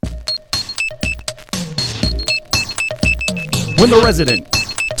when the resident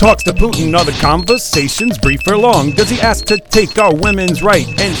talks to Putin, are the conversations brief or long? Does he ask to take our women's right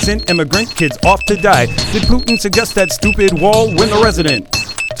and send immigrant kids off to die? Did Putin suggest that stupid wall when the resident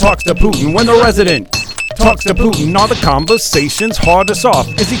talks to Putin, when the resident talks to Putin, are the conversations hard or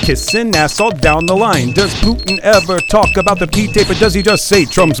soft? Is he kissing ass all down the line? Does Putin ever talk about the P-tape, or does he just say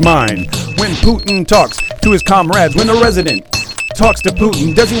Trump's mine? When Putin talks to his comrades, when the resident talks to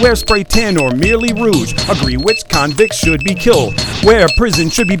Putin, does he wear spray tan or merely rouge? Agree which convicts should be killed, where prison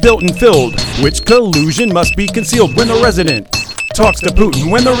should be built and filled, which collusion must be concealed? When the resident talks to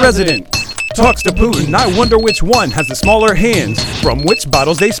Putin, when the resident talks to Putin, I wonder which one has the smaller hands, from which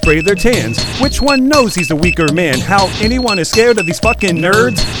bottles they spray their tans. Which one knows he's the weaker man? How anyone is scared of these fucking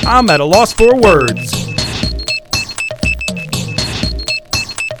nerds? I'm at a loss for words.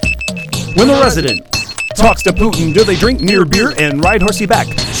 When the resident talks to Putin, do they drink near beer and ride horsey back,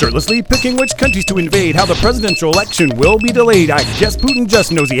 shirtlessly picking which countries to invade, how the presidential election will be delayed? I guess Putin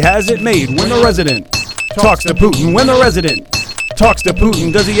just knows he has it made. When the resident talks to Putin, when the resident talks to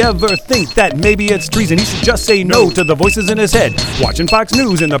Putin, does he ever think that maybe it's treason? He should just say no to the voices in his head, watching Fox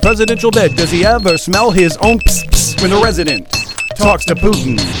News in the presidential bed. Does he ever smell his own pss pss when the resident talks to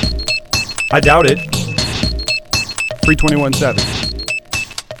Putin? I doubt it. 321.7